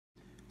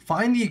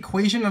Find the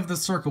equation of the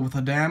circle with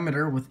a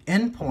diameter with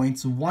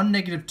endpoints 1,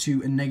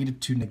 -2, and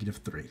 -2,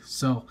 -3.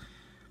 So,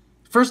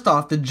 first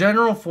off, the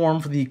general form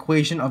for the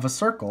equation of a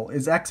circle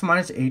is x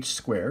minus h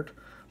squared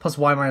plus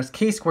y minus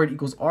k squared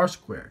equals r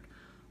squared,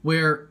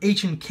 where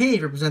h and k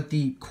represent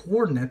the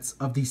coordinates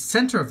of the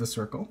center of the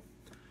circle,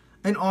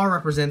 and r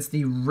represents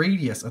the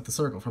radius of the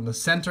circle from the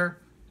center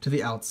to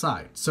the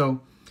outside.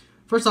 So,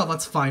 first off,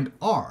 let's find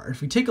r.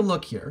 If we take a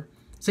look here,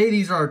 say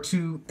these are our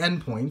two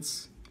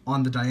endpoints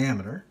on the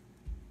diameter,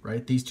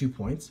 right, these 2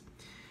 points,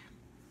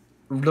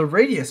 the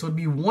radius would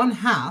be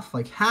 1/2,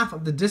 like half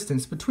of the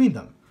distance between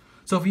them.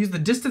 So if we use the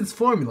distance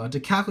formula to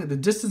calculate the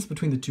distance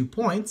between the 2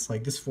 points,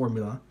 like this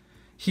formula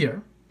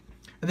here,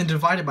 and then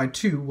divide it by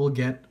 2, we'll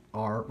get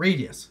our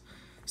radius.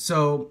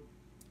 So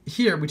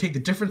here we take the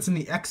difference in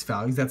the x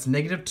values, that's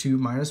 -2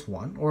 minus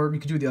 1, or you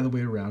could do it the other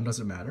way around,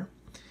 doesn't matter.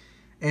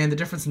 And the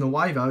difference in the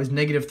y value is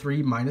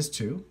 -3 minus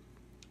 2,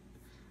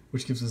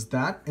 which gives us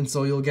that. And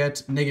so you'll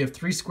get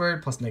 -3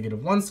 squared plus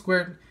 -1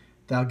 squared.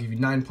 That'll give you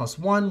 9 plus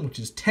 1, which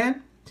is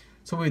 10.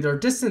 So our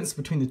distance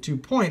between the 2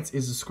 points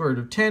is the square root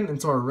of 10, and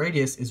so our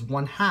radius is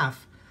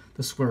 1/2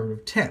 the square root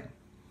of 10.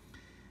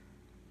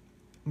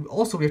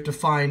 Also, we have to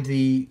find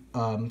the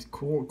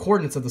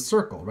coordinates of the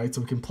circle, right?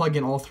 So we can plug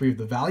in all 3 of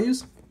the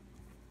values.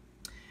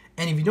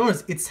 And if you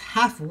notice, it's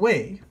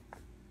halfway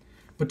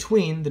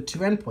between the 2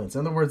 endpoints.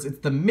 In other words, it's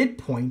the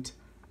midpoint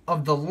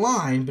of the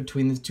line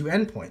between the 2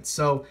 endpoints.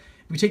 So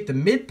if we take the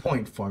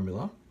midpoint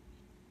formula,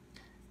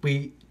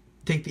 we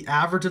take the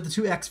average of the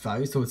 2 x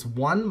values, so it's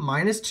 1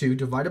 minus 2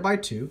 divided by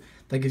 2,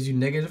 that gives you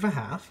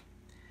 -1/2.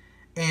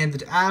 And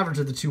the average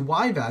of the 2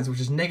 y values,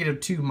 which is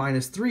 -2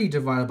 minus 3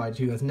 divided by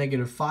 2, that's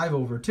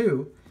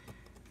 -5/2.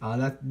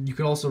 That you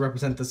could also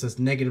represent this as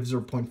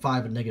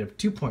 -0.5 and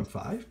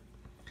 -2.5.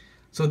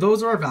 So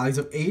those are our values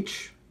of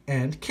h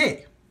and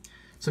k.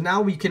 So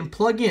now we can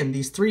plug in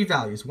these 3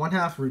 values,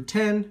 1/2 root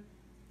 10,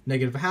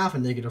 -1/2,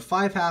 and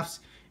 -5/2,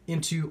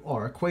 into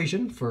our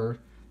equation for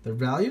their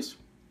values.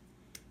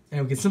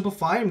 And we can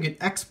simplify and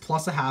get x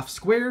plus 1/2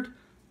 squared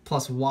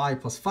plus y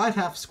plus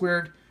 5/2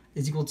 squared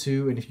is equal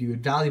to, and if you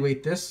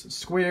evaluate this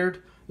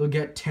squared, you'll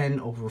get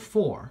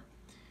 10/4.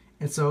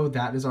 And so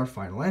that is our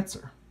final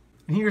answer.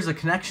 And here's a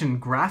connection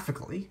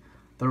graphically.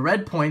 The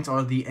red points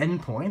are the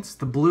endpoints,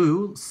 the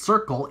blue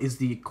circle is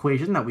the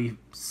equation that we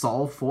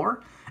solve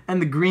for,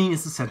 and the green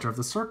is the center of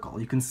the circle.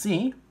 You can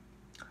see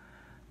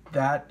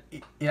that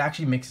it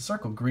actually makes a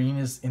circle. Green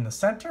is in the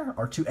center,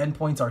 our 2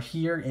 endpoints are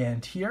here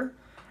and here,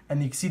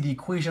 and you can see the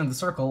equation of the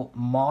circle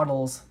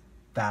models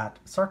that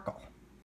circle.